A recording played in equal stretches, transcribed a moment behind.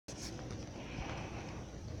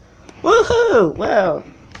Woohoo! Well,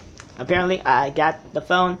 apparently I got the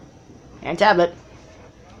phone and tablet.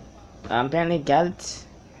 Apparently got it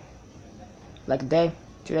like a day,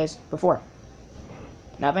 2 days before.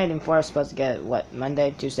 Now, if anything before, I was supposed to get it, what,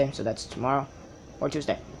 Monday, Tuesday, so that's tomorrow, or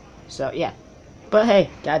Tuesday. So, yeah. But hey,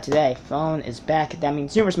 got it today. Phone is back. That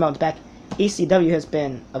means Humorous Mode's back. ECW has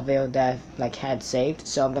been available that I've, had saved,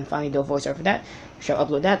 so I'm gonna finally do a voiceover for that. Shall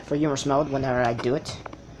upload that for Humorous Mode whenever I do it.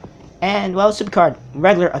 And, well, Supercard,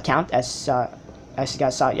 regular account, as you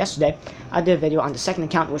guys saw it yesterday, I did a video on the second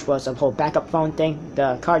account, which was a whole backup phone thing.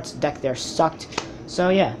 The cards deck there sucked. So,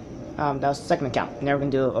 yeah. That was the second account. Never gonna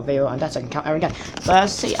do a video on that second account ever again. But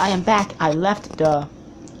see, I am back. I left the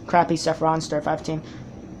crappy Sephiron Star 5 team.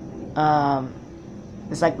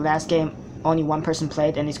 It's like last game, only one person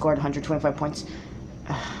played and he scored 125 points.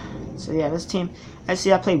 So yeah, this team. I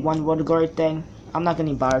see I played one World of Glory thing. I'm not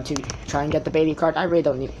gonna bother to try and get the Bailey card. I really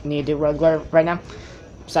don't need to do World of Glory right now.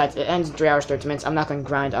 Besides, it ends in 3 hours 30 minutes. I'm not gonna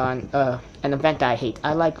grind on an event that I hate.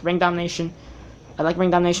 I like ring domination. I like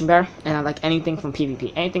ring domination better, and I like anything from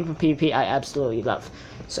PvP. Anything from PvP I absolutely love.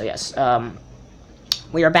 So yes,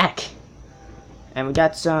 we are back. And we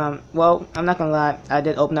got some, well, I'm not gonna lie, I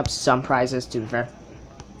did open up some prizes, to be fair.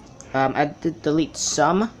 I did delete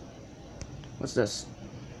some. What's this?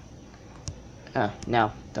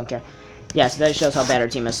 No, don't care. Yes, that shows how bad our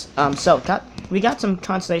team is. We got some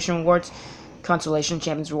consolation rewards. Consolation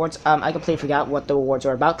Champions rewards. I completely forgot what the rewards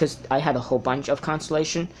are about, because I had a whole bunch of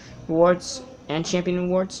consolation rewards and champion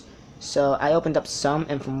rewards. So I opened up some,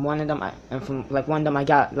 and from one of them, I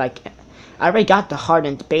got, like, I already got the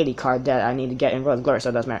hardened Bailey card that I need to get in World of Glory,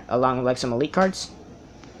 so it doesn't matter, along with like some elite cards.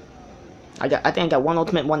 I think I got one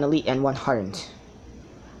ultimate, one elite, and one hardened.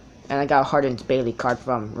 And I got a hardened Bailey card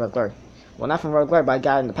from World of Glory. Well, not from World of Glory, but I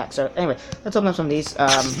got it in the pack. So anyway, let's open up some of these. I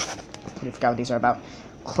forgot what these are about.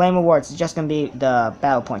 Claim awards. It's just gonna be the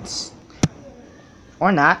battle points,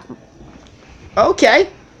 or not. Okay.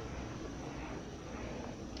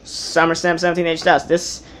 SummerSlam 17 H Dust.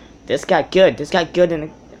 This got good. This got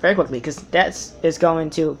good very quickly, because that is going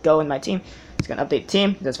to go in my team. It's gonna update the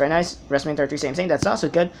team. That's very nice. WrestleMania 33 same thing. That's also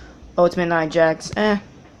good. Ultimate 9 Jacks.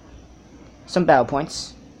 Some battle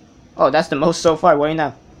points. Oh, that's the most so far. What do you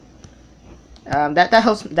know? That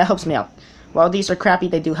helps me out. While these are crappy,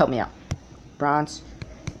 they do help me out. Bronze.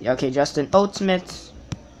 Okay, Justin. Ultimate.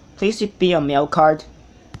 Please be a male card.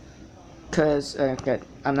 Cause good.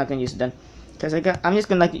 I'm not gonna use it then. Cause I'm just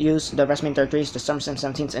gonna use the WrestleMania 33s, the SummerSlam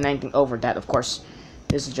 17s, and anything over that, of course.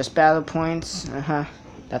 This is just battle points.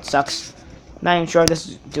 That sucks. Not even sure this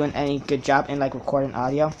is doing any good job in like recording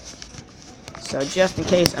audio. So just in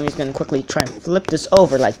case, I'm just gonna quickly try and flip this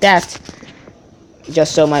over like that,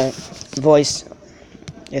 just so my voice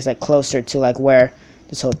is like closer to like where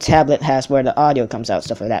this whole tablet has, where the audio comes out,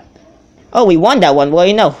 stuff like that. Oh, we won that one. Well,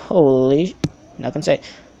 you know, holy, not gonna say.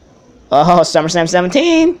 Oh, SummerSlam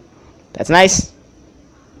 17. That's nice.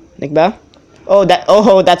 Nick Bell. Oh,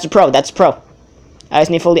 that's a pro. That's a pro. I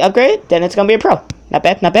just need fully upgrade, then it's gonna be a pro. Not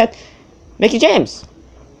bad, not bad. Mickey James.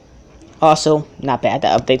 Also, not bad.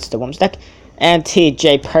 That updates the women's deck. And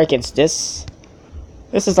T.J. Perkins. This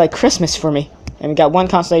is like Christmas for me. And we got one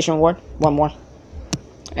consolation award, one more.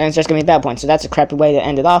 And it's just gonna be bad points, so that's a crappy way to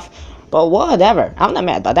end it off. But whatever. I'm not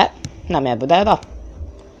mad about that. Not mad about that at all.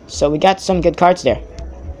 So we got some good cards there.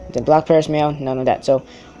 The Black Paris Mail, none of that. So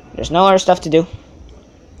there's no other stuff to do.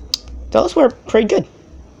 Those were pretty good.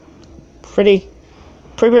 Pretty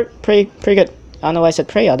good. I don't know why I said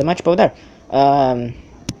pretty all that much, but there.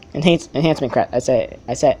 Enhancement crat. I said.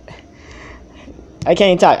 I can't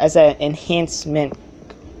even talk. I said enhancement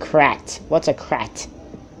crat. What's a crat?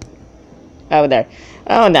 Over there.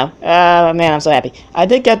 Oh no. Man, I'm so happy. I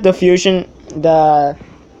did get the fusion, the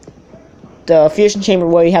fusion chamber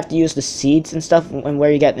where you have to use the seeds and stuff, and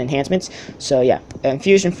where you get the enhancements. So yeah, and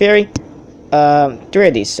fusion fury. 3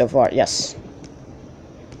 of these so far. Yes.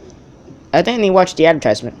 I think I need to watch the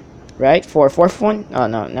advertisement, right? For a 4th one? Oh,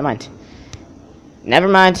 no, never mind. Never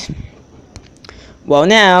mind. Well,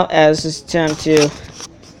 now, as it's time to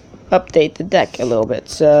update the deck a little bit.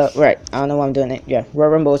 So, right, I don't know why I'm doing it. Yeah,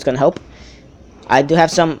 Royal Rumble is going to help. I do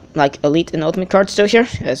have some, like, Elite and Ultimate cards still here,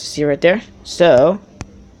 as you see right there. So,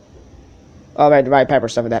 alright, the Ride Piper,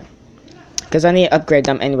 stuff like that. Because I need to upgrade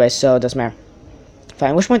them anyway, so it doesn't matter.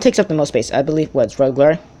 Fine, which one takes up the most space? I believe, what's Road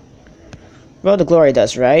Glory? Road to Glory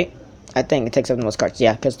does, right? I think it takes up the most cards.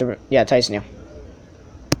 Yeah, because Tyson New.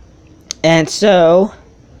 And so,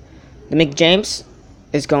 the Mick James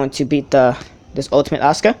is going to beat this Ultimate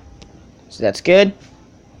Asuka. So that's good.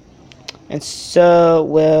 And so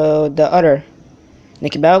will the other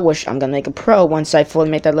Nikki Bell, which I'm going to make a pro once I fully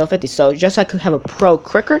make that level 50. So just so I could have a pro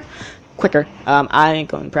quicker, quicker, I'm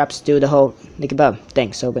going to perhaps do the whole Nick above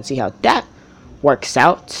thing. So let's see how that works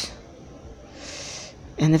out.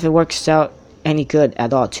 And if it works out any good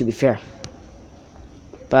at all, to be fair.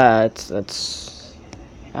 But let's,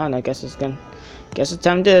 I don't know, I guess it's time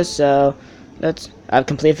to do this. So I've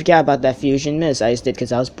completely forgot about that fusion miss I just did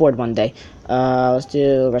because I was bored one day. Let's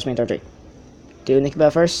do WrestleMania 33. Do Nick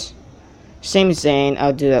Bell first. Same Zane,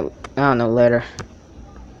 I'll do that, I don't know, later.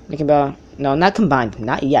 Nick Bell, no, not combined,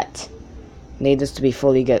 not yet. Need this to be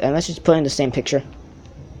fully good. And let's just put in the same picture.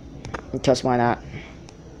 Because why not?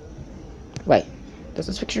 Wait, does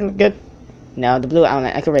this picture look good? No, the blue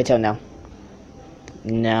outline, I can already tell no.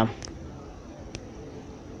 No.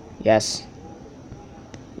 Yes.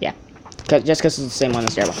 Yeah. Just because it's the same one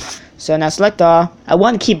as terrible. So now select all. I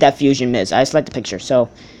want to keep that fusion miss. I select the picture, so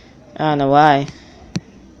I don't know why.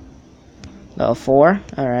 Level 4.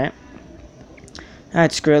 Alright.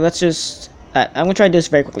 Alright, screw it. Let's just I'm gonna try to do this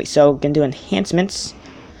very quickly. So gonna do enhancements.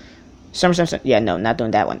 SummerSlam. Yeah, no, not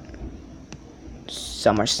doing that one.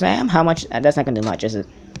 SummerSlam? How much? That's not gonna do much, is it?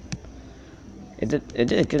 It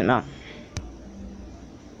did a good amount.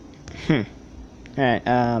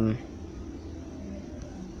 Alright,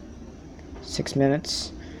 6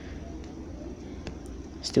 minutes.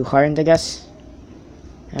 Let's do hardened, I guess.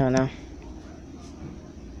 I don't know.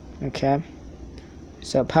 Okay.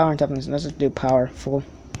 So power and toughness. Let's just do power, full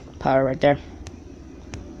power right there.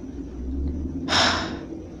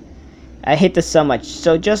 I hate this so much.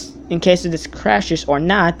 So just in case this crashes or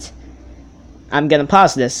not, I'm gonna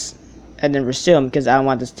pause this and then resume because I don't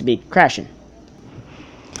want this to be crashing.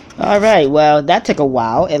 Alright, well that took a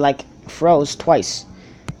while. It like froze twice.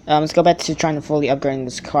 Let's go back to trying to fully upgrade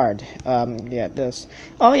this card. Yeah, this.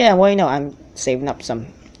 Oh yeah, well you know, I'm saving up some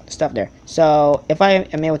stuff there. So if I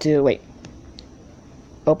am able to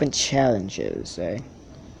open challenges,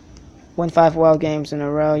 win 5 wild games in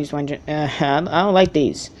a row, use 100. I don't like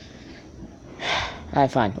these.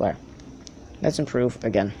 Alright, fine, where? Let's improve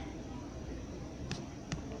again.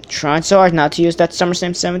 Trying so hard not to use that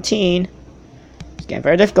SummerSlam 17. It's getting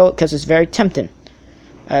very difficult because it's very tempting.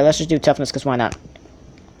 Alright, let's just do toughness because why not?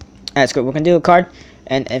 Alright, that's good. We're gonna do a card,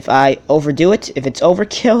 and if I overdo it, if it's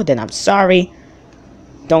overkill, then I'm sorry.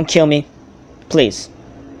 Don't kill me, please.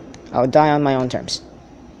 I'll die on my own terms.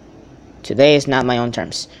 Today is not my own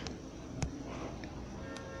terms.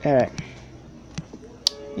 Alright.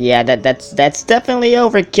 Yeah, that's definitely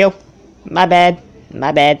overkill. My bad.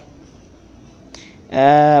 My bad.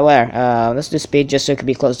 Let's do speed just so it could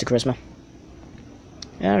be close to charisma.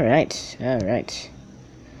 Alright, alright.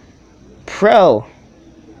 Pro.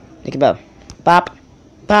 Think about bop,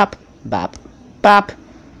 bop, bop, bop.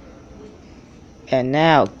 And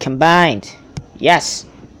now combined. Yes.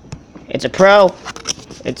 It's a pro.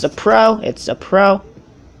 It's a pro. It's a pro.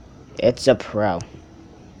 It's a pro.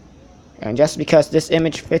 And just because this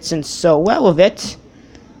image fits in so well with it,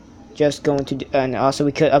 just going to do, and also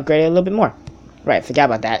we could upgrade it a little bit more. Right,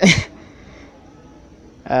 forgot about that.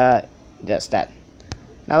 Just that.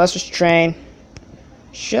 Now let's just train.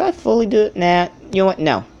 Should I fully do it? Nah, you know what?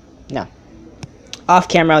 No. No. Off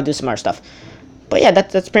camera, I'll do some more stuff. But yeah,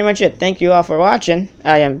 that's pretty much it. Thank you all for watching.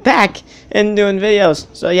 I am back and doing videos.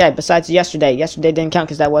 So yeah, besides yesterday. Yesterday didn't count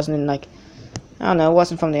because that wasn't in like, I don't know, it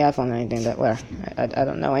wasn't from the iPhone or anything that where. I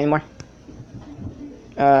don't know anymore.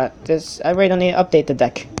 I really don't need to update the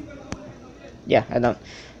deck. Yeah, I don't.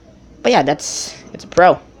 But yeah, it's a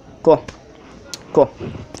pro. Cool. Cool.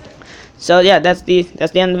 So yeah, that's the end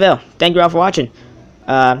of the video. Thank you all for watching.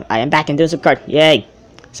 I am back and doing Supercard. Yay!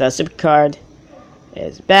 So Supercard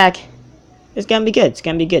is back. It's gonna be good. It's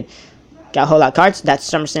gonna be good. Got a whole lot of cards. That's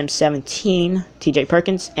SummerSlam 17, TJ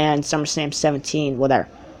Perkins, and SummerSlam 17, whatever.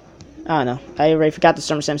 I don't know. I already forgot the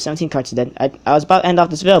SummerSlam 17 cards today. I was about to end off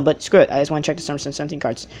this video, but screw it. I just want to check the SummerSlam 17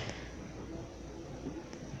 cards.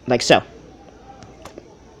 Like so.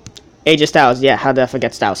 AJ Styles. Yeah, how did I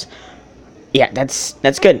forget Styles? Yeah, that's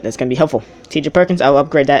good. That's going to be helpful. TJ Perkins, I'll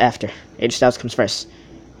upgrade that after. AJ Styles comes first.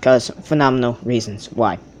 Because phenomenal reasons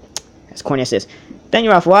why. As corny as it is. Thank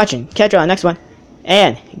you all for watching. Catch you on the next one.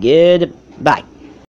 And goodbye.